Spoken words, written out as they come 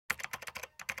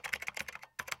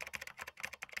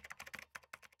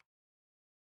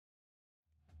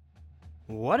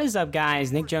What is up,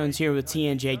 guys? Nick Jones here with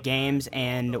tnjgames,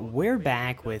 and we're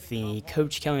back with the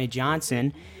Coach Kelly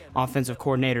Johnson offensive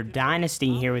coordinator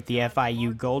Dynasty here with the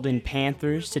FIU Golden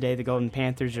Panthers. Today the Golden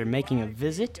Panthers are making a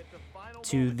visit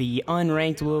to the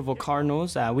unranked Louisville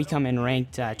Cardinals. We come in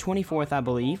ranked 24th, I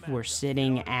believe. We're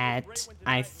sitting at,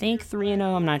 I think, 3-0.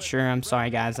 I'm not sure. I'm sorry,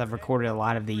 guys. I've recorded a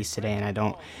lot of these today, and I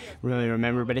don't really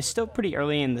remember. But it's still pretty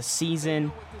early in the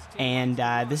season, and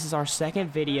this is our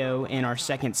second video in our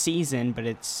second season, but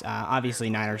it's obviously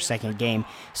not our second game.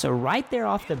 So right there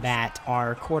off the bat,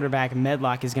 our quarterback,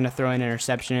 Medlock, is going to throw an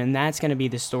interception, and that's going to be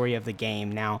the story of the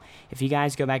game. Now, if you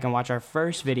guys go back and watch our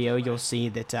first video, you'll see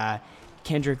that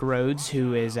Kendrick Rhodes,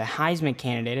 who is a Heisman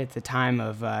candidate at the time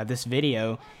of this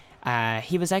video,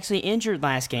 he was actually injured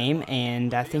last game,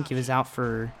 and I think he was out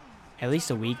for at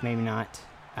least a week, maybe not.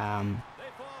 Other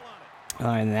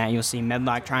than that, you'll see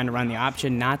Medlock trying to run the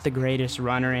option, not the greatest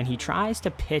runner, and he tries to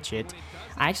pitch it.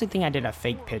 I actually think I did a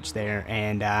fake pitch there,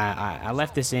 and I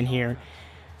left this in here.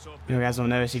 You guys will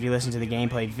notice if you listen to the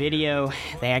gameplay video,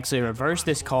 they actually reversed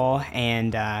this call,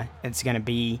 and it's going to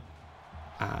be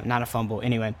not a fumble.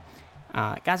 Anyway.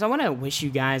 Guys, I want to wish you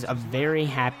guys a very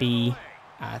happy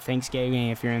Thanksgiving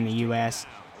if you're in the U.S.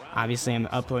 Obviously, I'm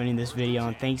uploading this video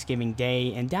on Thanksgiving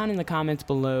Day. And down in the comments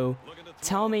below,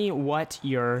 tell me what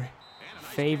your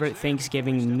favorite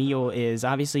Thanksgiving meal is.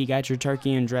 Obviously, you got your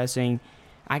turkey and dressing.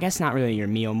 I guess not really your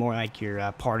meal, more like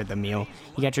your part of the meal.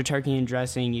 You got your turkey and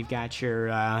dressing. You've got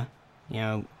your,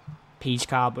 peach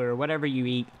cobbler, whatever you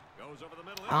eat.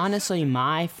 Honestly,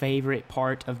 my favorite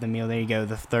part of the meal, there you go,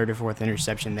 the third or fourth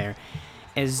interception there,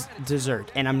 is dessert.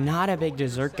 And I'm not a big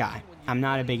dessert guy. I'm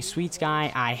not a big sweets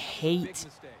guy. I hate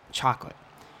chocolate.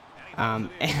 And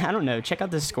I don't know. Check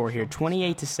out the score here,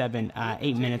 28-7,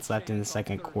 8 minutes left in the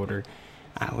second quarter.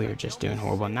 We were just doing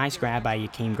horrible. Nice grab by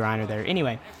Yakeem Griner there.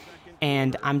 Anyway,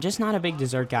 and I'm just not a big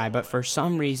dessert guy, but for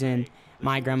some reason,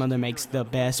 my grandmother makes the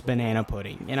best banana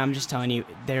pudding. And I'm just telling you,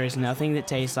 there is nothing that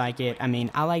tastes like it. I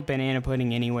mean, I like banana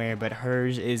pudding anywhere, but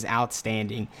hers is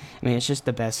outstanding. I mean, it's just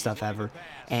the best stuff ever.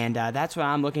 And that's what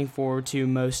I'm looking forward to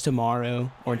most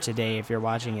tomorrow or today if you're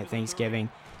watching at Thanksgiving.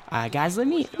 Guys,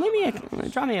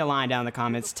 drop me a line down in the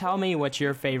comments. Tell me what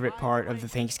your favorite part of the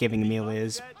Thanksgiving meal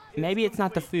is. Maybe it's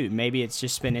not the food. Maybe it's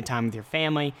just spending time with your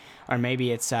family, or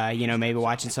maybe it's maybe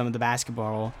watching some of the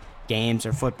basketball games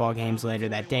or football games later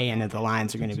that day. I know the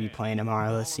Lions are going to be playing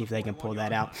tomorrow. Let's see if they can pull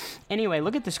that out. Anyway,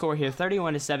 look at the score here,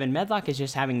 31-7. Medlock is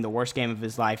just having the worst game of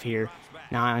his life here.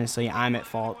 Now, honestly, I'm at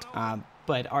fault,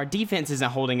 but our defense isn't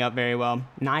holding up very well.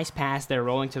 Nice pass there,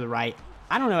 rolling to the right.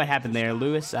 I don't know what happened there.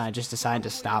 Lewis just decided to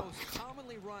stop.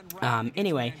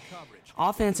 Anyway,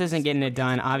 offense isn't getting it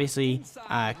done. Obviously,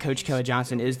 Coach Kelly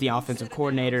Johnson is the offensive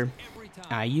coordinator.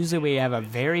 Usually we have a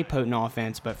very potent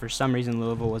offense, but for some reason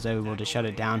Louisville was able to shut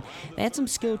it down. They had some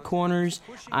skilled corners.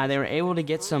 They were able to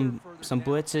get some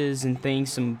blitzes and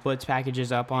things, some blitz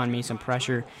packages up on me, some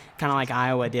pressure, kind of like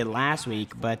Iowa did last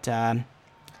week. But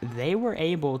they were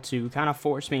able to kind of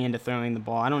force me into throwing the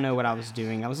ball. I don't know what I was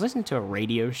doing. I was listening to a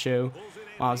radio show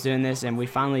while I was doing this, and we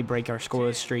finally break our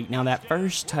scoreless streak. Now that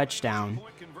first touchdown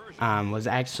was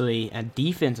actually a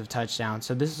defensive touchdown.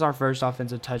 So this is our first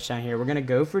offensive touchdown here. We're going to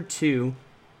go for 2.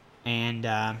 And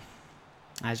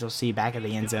as you'll see, back of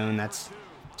the end zone, that's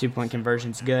 2-point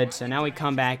conversion's good. So now we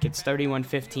come back. It's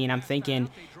 31-15. I'm thinking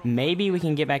maybe we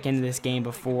can get back into this game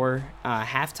before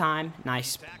halftime.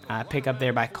 Nice pickup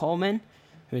there by Coleman,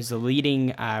 who's the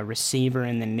leading receiver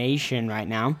in the nation right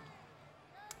now.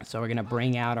 So we're going to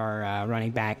bring out our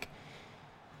running back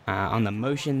on the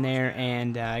motion there,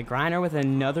 and Griner with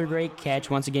another great catch.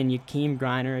 Once again, Yakeem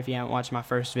Griner, if you haven't watched my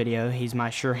first video, he's my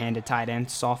sure-handed tight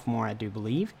end, sophomore, I do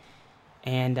believe.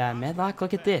 And Medlock,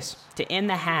 look at this. To end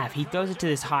the half, he throws it to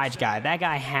this Hodge guy. That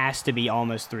guy has to be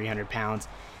almost 300 pounds.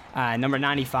 Number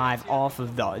 95 off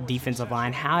of the defensive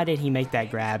line. How did he make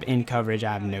that grab in coverage?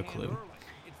 I have no clue.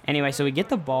 Anyway, so we get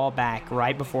the ball back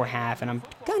right before half, and I'm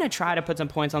going to try to put some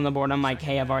points on the board. I'm like,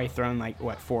 hey, I've already thrown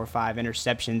 4 or 5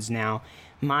 interceptions now.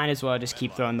 Might as well just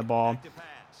keep throwing the ball.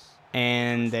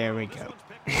 And there we go.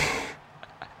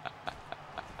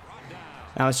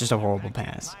 That was just a horrible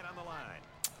pass.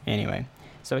 Anyway,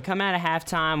 so we come out of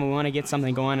halftime. We want to get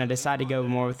something going. I decide to go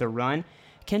more with the run.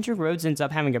 Kendrick Rhodes ends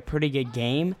up having a pretty good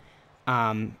game,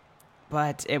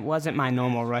 but it wasn't my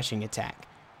normal rushing attack.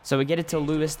 So we get it to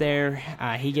Lewis there.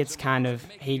 He gets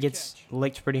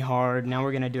licked pretty hard. Now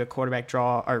we're going to do a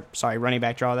running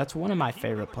back draw. That's one of my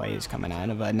favorite plays coming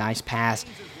out of a nice pass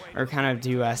or kind of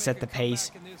to set the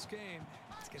pace.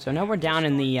 So now we're down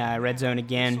in the red zone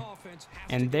again.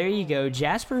 And there you go.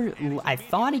 Jasper, I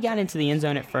thought he got into the end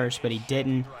zone at first, but he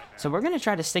didn't. So we're going to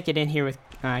try to stick it in here with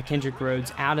Kendrick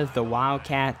Rhodes out of the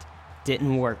Wildcat.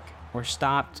 Didn't work. We're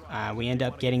stopped. We end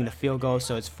up getting the field goal,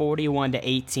 so it's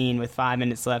 41-18 with 5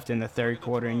 minutes left in the third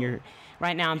quarter. And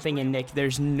right now I'm thinking, Nick,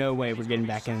 there's no way we're getting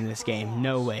back into this game.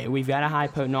 No way. We've got a high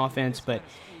potent offense, but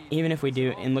even if we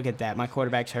do, and look at that, my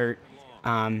quarterback's hurt.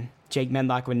 Jake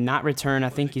Medlock would not return. I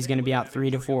think he's going to be out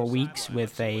 3 to 4 weeks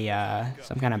with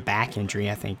some kind of back injury,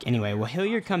 I think. Anyway, well,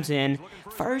 Hilliard comes in,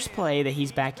 first play that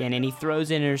he's back in, and he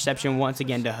throws an interception once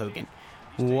again to Hogan.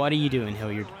 What are you doing,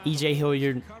 Hilliard? E.J.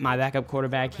 Hilliard, my backup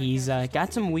quarterback, he's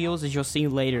got some wheels, as you'll see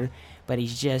later, but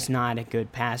he's just not a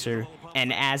good passer.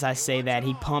 And as I say that,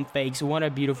 he pump fakes. What a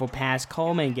beautiful pass.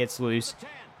 Coleman gets loose.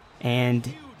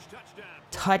 And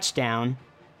touchdown,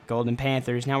 Golden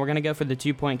Panthers. Now we're going to go for the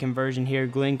 2-point conversion here.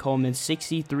 Glenn Coleman's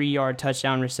 63-yard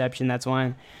touchdown reception. That's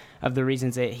one of the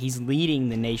reasons that he's leading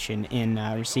the nation in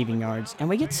receiving yards. And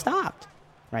we get stopped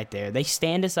right there. They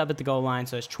stand us up at the goal line,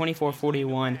 so it's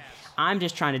 24-41. I'm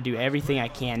just trying to do everything I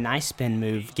can. Nice spin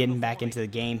move, getting back into the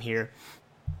game here.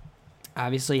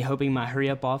 Obviously, hoping my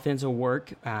hurry-up offense will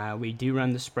work. We do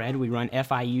run the spread. We run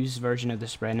FIU's version of the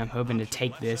spread, and I'm hoping to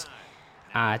take this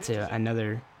to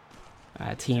another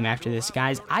team after this.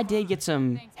 Guys, I did get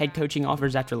some head coaching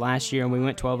offers after last year, and we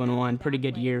went 12-1. Pretty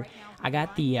good year. I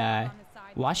got the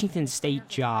Washington State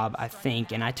job, I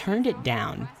think, and I turned it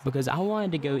down because I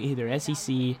wanted to go either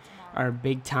SEC or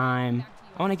big time.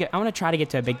 I want to try to get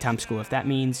to a big time school. If that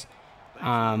means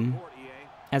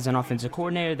as an offensive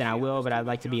coordinator, then I will, but I'd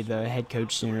like to be the head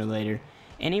coach sooner or later.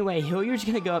 Anyway, Hilliard's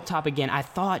going to go up top again. I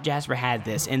thought Jasper had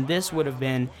this, and this would have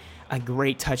been a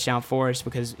great touchdown for us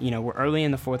because, you know, we're early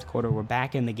in the fourth quarter. We're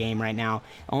back in the game right now.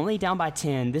 Only down by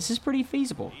 10. This is pretty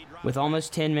feasible with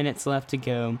almost 10 minutes left to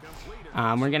go.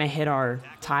 We're going to hit our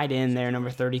tight end there, number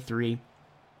 33.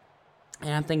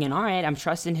 And I'm thinking, all right, I'm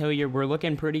trusting Hilliard. We're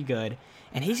looking pretty good.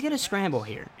 And he's going to scramble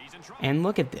here. And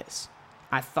look at this.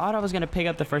 I thought I was going to pick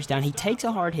up the first down. He takes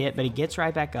a hard hit, but he gets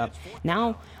right back up.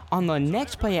 Now, on the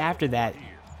next play after that,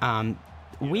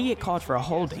 we get called for a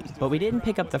holding, but we didn't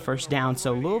pick up the first down,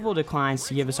 so Louisville declines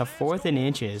to give us a 4th and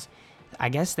inches, I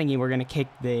guess thinking we're going to kick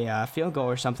the field goal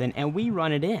or something, and we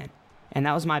run it in. And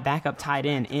that was my backup tight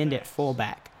end at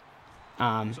fullback.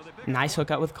 Nice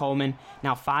hookup with Coleman.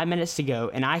 Now 5 minutes to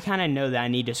go, and I kind of know that I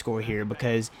need to score here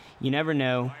because you never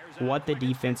know what our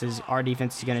defense is going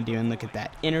to do. And look at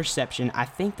that interception. I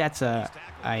think that's a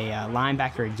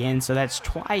linebacker again, so that's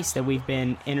twice that we've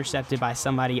been intercepted by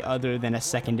somebody other than a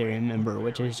secondary member,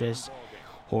 which is just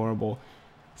horrible.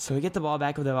 So we get the ball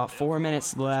back with about 4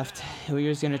 minutes left.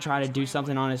 Hilliard's going to try to do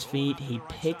something on his feet. He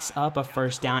picks up a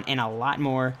first down and a lot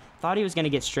more. Thought he was going to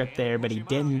get stripped there, but he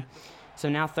didn't. So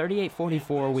now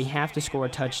 38-44, we have to score a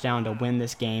touchdown to win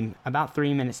this game. About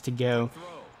 3 minutes to go.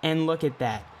 And look at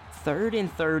that. 3rd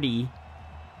and 30.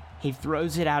 He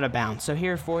throws it out of bounds. So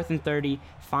here, 4th and 30,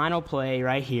 final play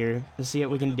right here. Let's see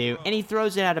what we can do. And he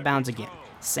throws it out of bounds again.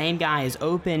 Same guy is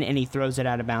open, and he throws it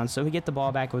out of bounds. So we get the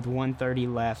ball back with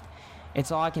 1:30 left.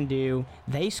 It's all I can do.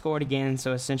 They scored again,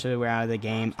 so essentially we're out of the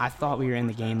game. I thought we were in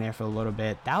the game there for a little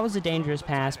bit. That was a dangerous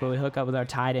pass, but we hook up with our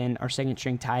tight end, our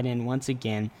second-string tight end once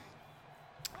again.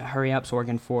 Hurry-up's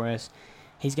working for us.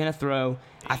 He's going to throw.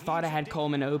 I thought I had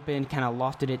Coleman open, kind of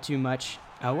lofted it too much.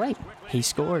 Oh, wait. He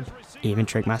scored. Even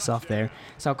tricked myself there.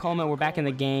 So Coleman, we're back in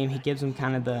the game. He gives him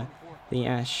kind of the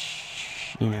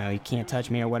you can't touch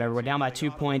me or whatever. We're down by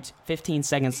 2 points. 15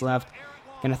 seconds left.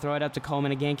 Going to throw it up to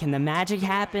Coleman again. Can the magic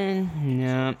happen?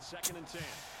 No.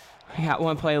 We got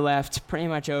one play left. Pretty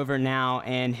much over now,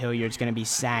 and Hilliard's going to be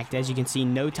sacked. As you can see,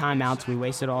 no timeouts. We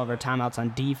wasted all of our timeouts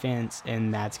on defense,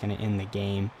 and that's going to end the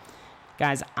game.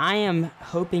 Guys, I am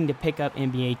hoping to pick up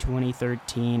NBA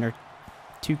 2013 or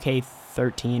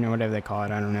 2K13 or whatever they call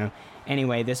it. I don't know.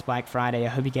 Anyway, this Black Friday, I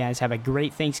hope you guys have a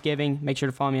great Thanksgiving. Make sure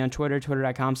to follow me on Twitter,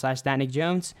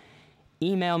 twitter.com/ThatNickJones.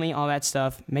 Email me, all that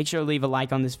stuff. Make sure to leave a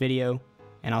like on this video,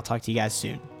 and I'll talk to you guys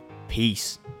soon.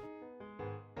 Peace.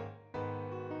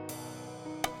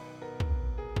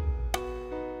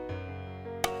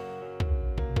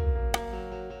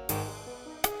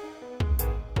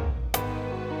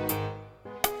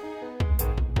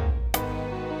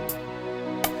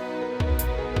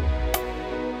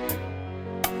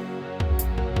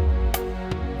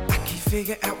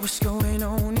 Figure out what's going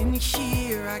on in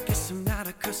here. I guess I'm not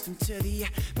accustomed to the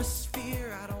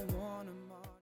atmosphere. I don't